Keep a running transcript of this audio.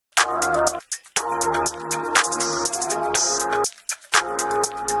Hi,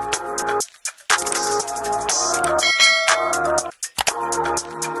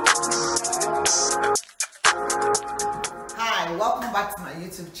 welcome back to my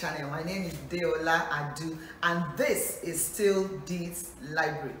YouTube channel. My name is Deola Adu and this is still Dee's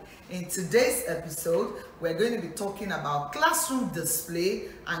Library. In today's episode, we're going to be talking about classroom display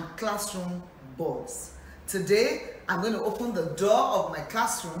and classroom boards. Today, I'm going to open the door of my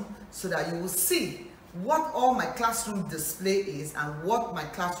classroom so that you will see what all my classroom display is and what my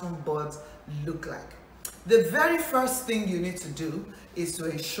classroom boards look like. The very first thing you need to do is to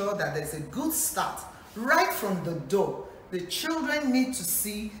ensure that there's a good start right from the door. The children need to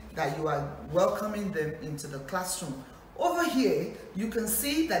see that you are welcoming them into the classroom. Over here, you can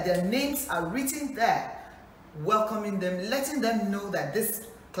see that their names are written there, welcoming them, letting them know that this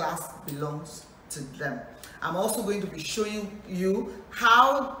class belongs to them. I'm also going to be showing you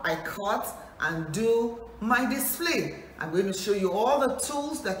how I cut and do my display. I'm going to show you all the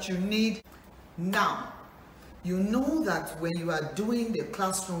tools that you need. Now, you know that when you are doing the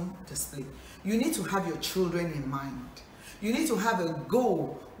classroom display, you need to have your children in mind. You need to have a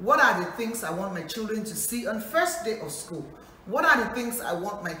goal. What are the things I want my children to see on first day of school? What are the things I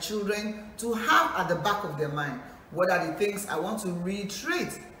want my children to have at the back of their mind? What are the things I want to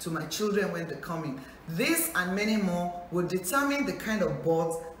reiterate to my children when they come in? This and many more will determine the kind of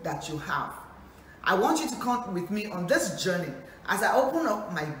boards that you have. I want you to come with me on this journey as I open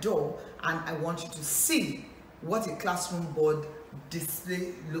up my door, and I want you to see what a classroom board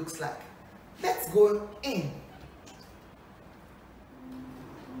display looks like. Let's go in.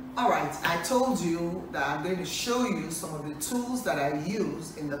 Alright, I told you that I'm going to show you some of the tools that I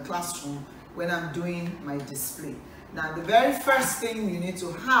use in the classroom when I'm doing my display. Now, the very first thing you need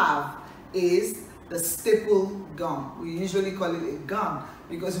to have is the staple gun. We usually call it a gun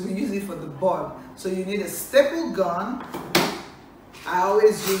because we use it for the board. So you need a staple gun. I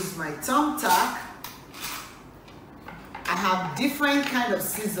always use my thumbtack. I have different kinds of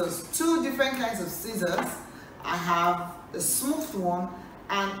scissors, two different kinds of scissors. I have the smooth one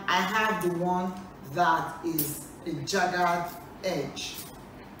and I have the one that is a jagged edge.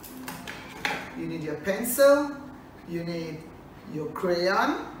 You need your pencil, you need your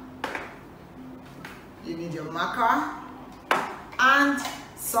crayon, you need your marker, and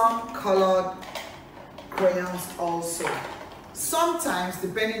some colored crayons also. Sometimes,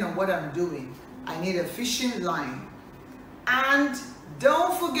 depending on what I'm doing, I need a fishing line. And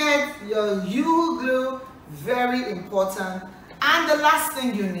don't forget your U glue, very important. And the last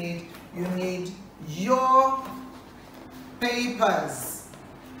thing you need your papers.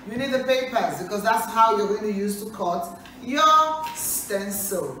 You need the papers because that's how you're going to use to cut your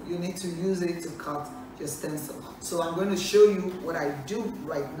stencil. You need to use it to cut your stencil. So I'm going to show you what I do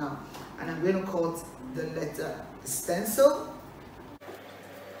right now. And I'm going to cut the letter stencil.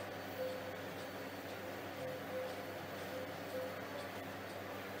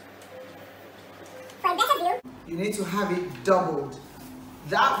 You need to have it doubled.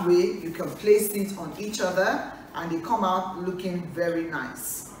 That way you can place it on each other and they come out looking very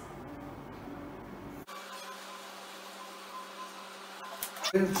nice.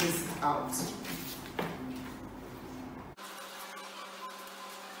 I'm going to place it out.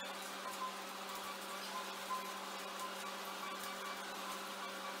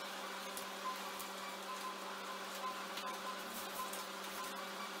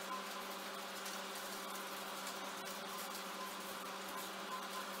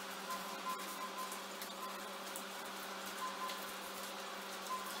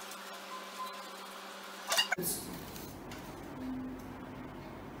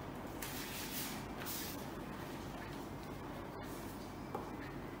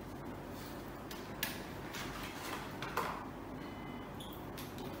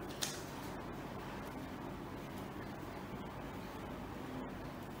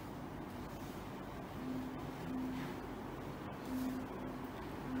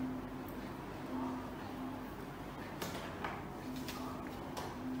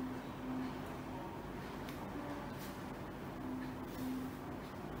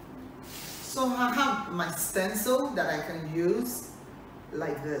 So I have my stencil that I can use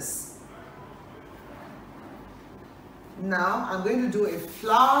like this. Now I'm going to do a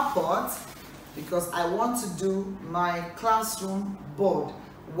flower pot because I want to do my classroom board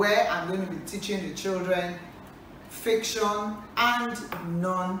where I'm going to be teaching the children fiction and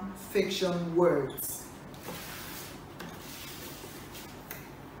non-fiction words.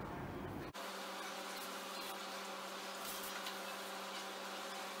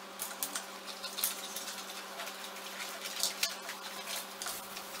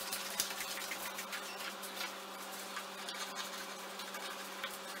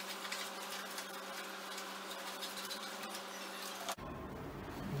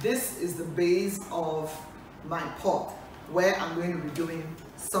 this is the base of my pot where I'm going to be doing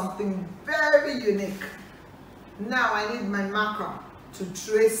something very unique. Now I need my marker to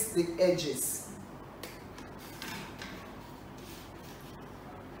trace the edges.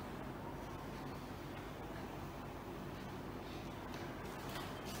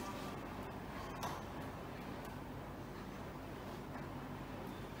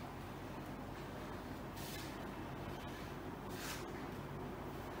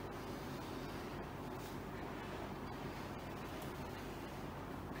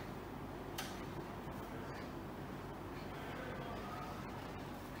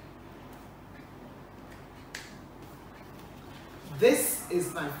 This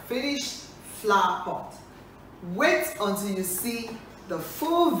is my finished flower pot. Wait until you see the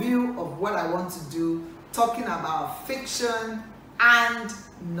full view of what I want to do, talking about fiction and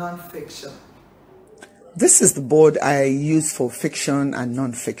non-fiction. This is the board I use for fiction and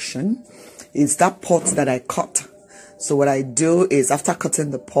non-fiction. It's that pot that I cut. So what I do is, after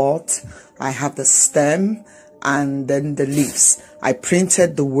cutting the pot, I have the stem and then the leaves. I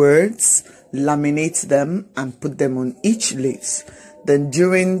printed the words, laminate them and put them on each leaves. Then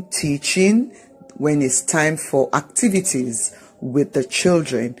during teaching, when it's time for activities with the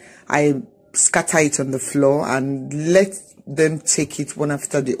children, I scatter it on the floor and let them take it one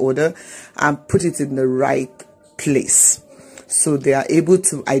after the other and put it in the right place, so they are able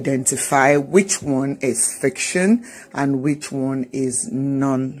to identify which one is fiction and which one is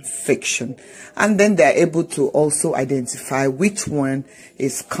non-fiction. And then they are able to also identify which one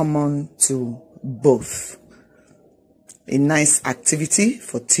is common to both. A nice activity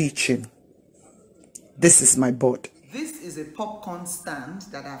for teaching. This is my board. This is a popcorn stand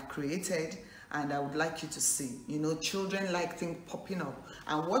that I've created and I would like you to see. You know, children like things popping up.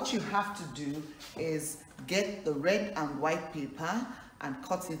 And what you have to do is get the red and white paper and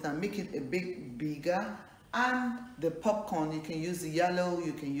cut it and make it a bit bigger. And the popcorn, you can use the yellow,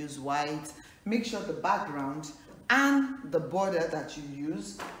 you can use white. Make sure the background and the border that you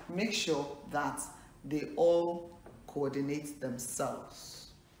use, make sure that they all coordinate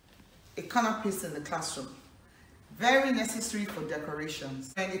themselves. A corner piece in the classroom. Very necessary for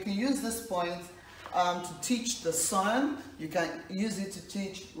decorations. And you can use this point to teach the sun. You can use it to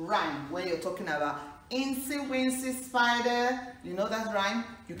teach rhyme. When you're talking about Incy Wincy Spider, you know that rhyme?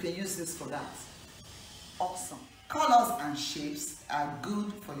 You can use this for that. Awesome. Colors and shapes are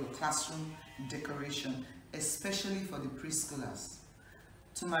good for your classroom decoration, especially for the preschoolers.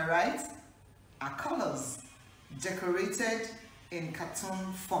 To my right are colors decorated in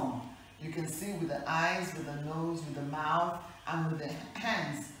cartoon form. You can see with the eyes, with the nose, with the mouth, and with the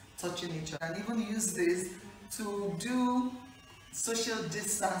hands touching each other. And even use this to do social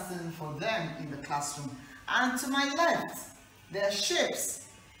distancing for them in the classroom. And to my left, there are shapes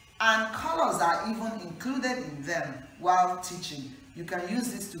and colors are even included in them while teaching. You can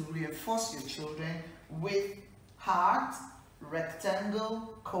use this to reinforce your children with heart,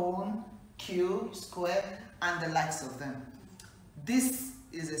 rectangle, cone, cube, square, and the likes of them. This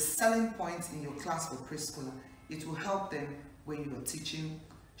is a selling point in your class for preschooler. It will help them when you are teaching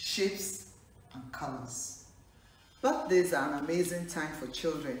shapes and colors. Birthdays are an amazing time for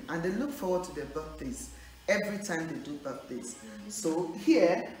children and they look forward to their birthdays every time they do birthdays. So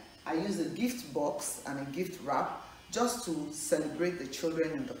here I use a gift box and a gift wrap just to celebrate the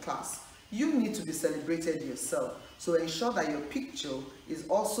children in the class. You need to be celebrated yourself, so ensure that your picture is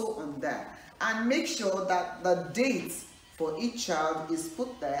also on there and make sure that the date for each child is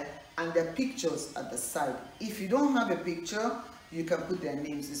put there and their pictures at the side. If you don't have a picture, you can put their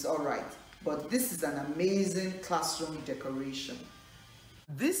names, it's all right. But this is an amazing classroom decoration.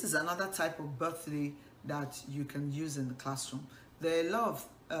 This is another type of birthday that you can use in the classroom. There are a lot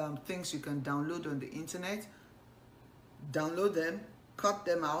of things you can download on the internet. Download them, cut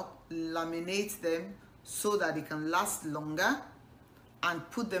them out, laminate them so that they can last longer and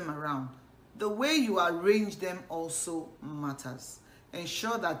put them around. The way you arrange them also matters.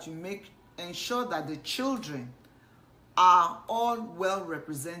 Ensure that the children are all well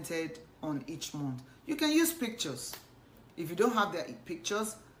represented on each month. You can use pictures. If you don't have their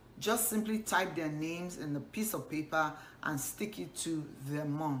pictures, just simply type their names in a piece of paper and stick it to their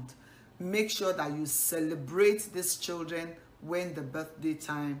month. Make sure that you celebrate these children when the birthday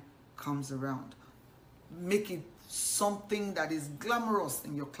time comes around. Make it something that is glamorous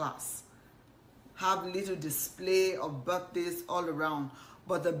in your class. Have a little display of birthdays all around.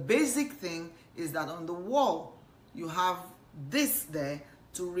 But the basic thing is that on the wall, you have this there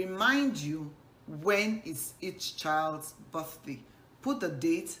to remind you when is each child's birthday. Put the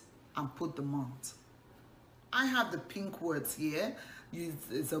date and put the month. I have the pink words here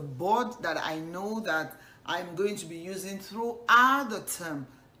It's a board that I know that I'm going to be using throughout the term,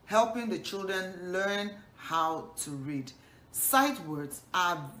 helping the children learn how to read. Sight words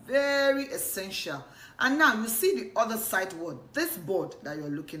are very essential. And now you see the other sight word, this board that you're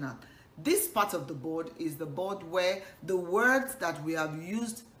looking at. This part of the board is the board where the words that we have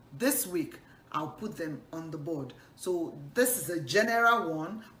used this week, I'll put them on the board. So this is a general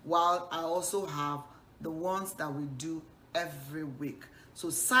one, while I also have the ones that we do every week. So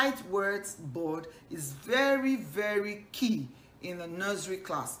sight words board is very, very key in the nursery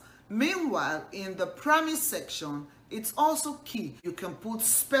class. Meanwhile, in the primary section, it's also key. You can put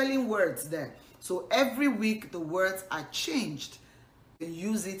spelling words there. So every week the words are changed. You can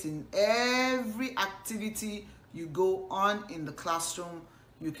use it in every activity you go on in the classroom.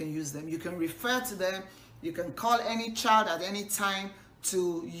 You can use them. You can refer to them. You can call any child at any time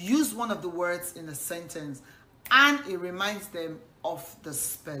to use one of the words in a sentence, and it reminds them of the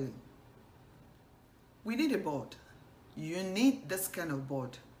spelling. We need a board. You need this kind of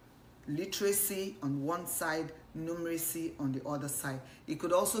board. Literacy on one side, numeracy on the other side. It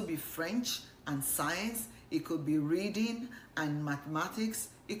could also be French and science. It could be reading and mathematics.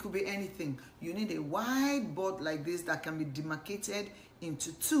 It could be anything. You need a wide board like this that can be demarcated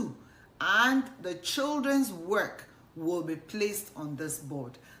into two, and the children's work will be placed on this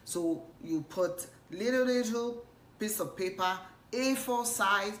board. So you put little piece of paper, A4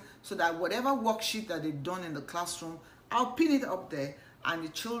 size, so that whatever worksheet that they've done in the classroom, I'll pin it up there and the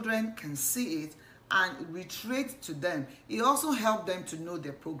children can see it and reiterate to them. It also helps them to know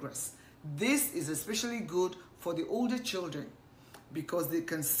their progress. This is especially good for the older children because they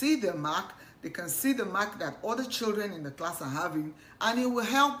can see their mark, they can see the mark that other children in the class are having, and it will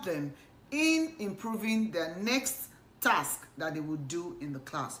help them in improving their next task that they will do in the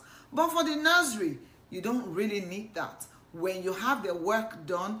class. But for the nursery, you don't really need that. When you have their work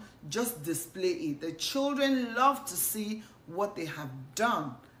done, just display it. The children love to see what they have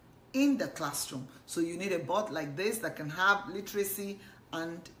done in the classroom. So you need a board like this that can have literacy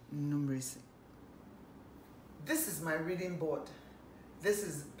and numeracy. This is my reading board. This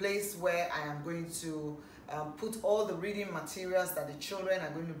is a place where I am going to put all the reading materials that the children are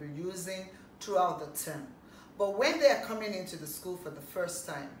going to be using throughout the term. But when they are coming into the school for the first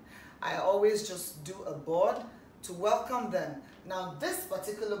time, I always just do a board to welcome them. Now this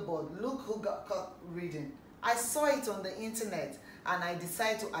particular board, Look Who Got Caught Reading, I saw it on the internet and I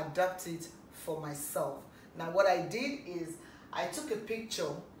decided to adapt it for myself. Now what I did is I took a picture,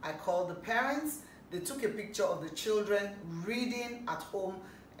 I called the parents, they took a picture of the children reading at home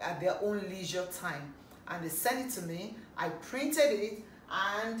at their own leisure time, and they sent it to me. I printed it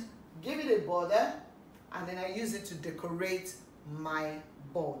and gave it a border, and then I used it to decorate my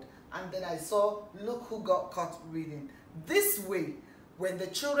board. And then I saw, Look Who Got Caught Reading. This way, when the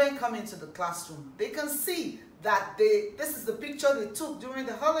children come into the classroom, they can see that this is the picture they took during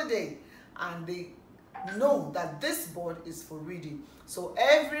the holiday, and they know that this board is for reading. So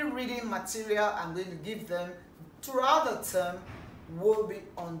every reading material I'm going to give them throughout the term will be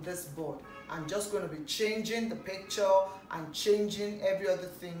on this board. I'm just going to be changing the picture and changing every other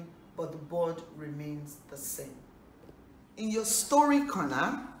thing, but the board remains the same. In your story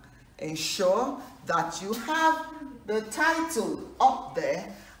corner, ensure that you have the title up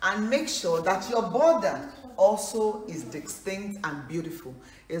there, and make sure that your border also is distinct and beautiful.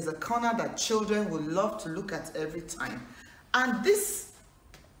 It's a corner that children will love to look at every time. And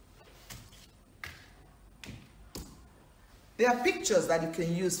there are pictures that you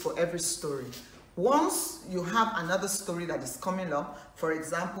can use for every story. Once you have another story that is coming up, for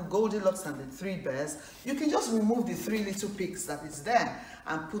example, Goldilocks and the Three Bears, you can just remove the three little pigs that is there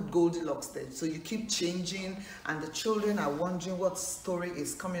and put Goldilocks there. So you keep changing, and the children are wondering what story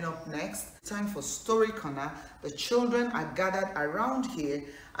is coming up next. Time for story corner. The children are gathered around here,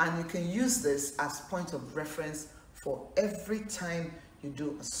 and you can use this as point of reference for every time you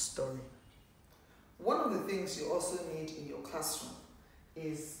do a story. One of the things you also need in your classroom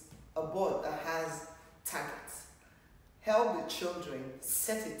is a board that has targets. Help the children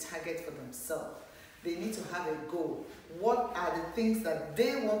set a target for themselves. They need to have a goal. What are the things that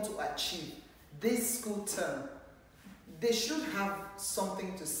they want to achieve this school term? They should have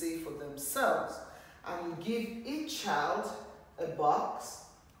something to say for themselves. And you give each child a box,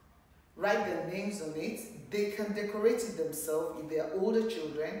 write their names on it. They can decorate it themselves if they are older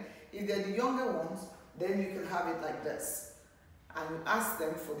children. If they're the younger ones, then you can have it like this. And you ask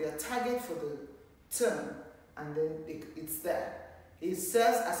them for their target for the term, and then it's there. It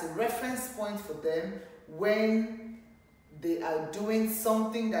serves as a reference point for them when they are doing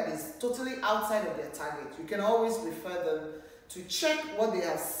something that is totally outside of their target. You can always refer them to check what they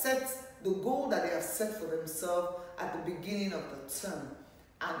have set, the goal that they have set for themselves at the beginning of the term.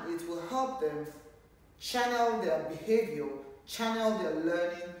 And it will help them channel their behavior, channel their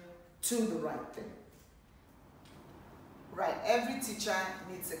learning to the right thing. Right, every teacher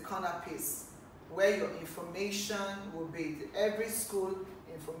needs a corner piece where your information will be. Every school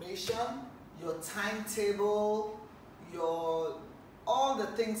information, your timetable, all the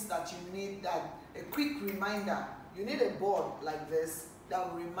things that you need, that a quick reminder. You need a board like this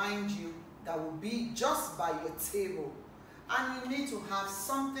that will remind you, that will be just by your table. And you need to have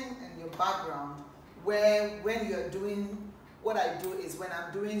something in your background where when you're doing, what I do is when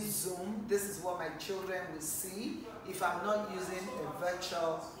I'm doing Zoom, this is what my children will see if I'm not using a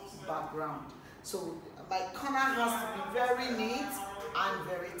virtual background. So my corner has to be very neat and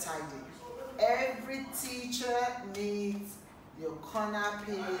very tidy. Every teacher needs your corner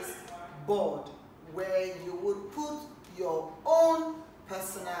piece board where you would put your own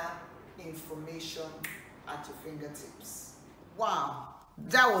personal information at your fingertips. Wow,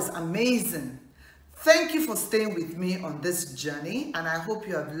 that was amazing. Thank you for staying with me on this journey, and I hope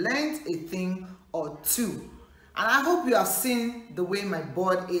you have learned a thing or two. And I hope you have seen the way my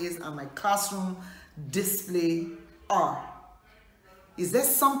board is and my classroom display are. Is there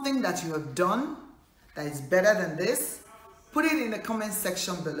something that you have done that is better than this? Put it in the comment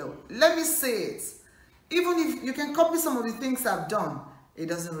section below. Let me say it. Even if you can copy some of the things I've done, it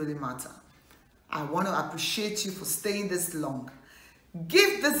doesn't really matter. I want to appreciate you for staying this long.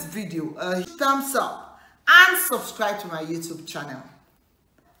 Give this video a thumbs up and subscribe to my YouTube channel.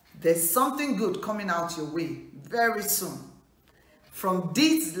 There's something good coming out your way very soon. From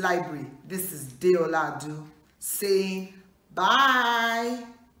Deeds Library, this is Deola Adu saying bye.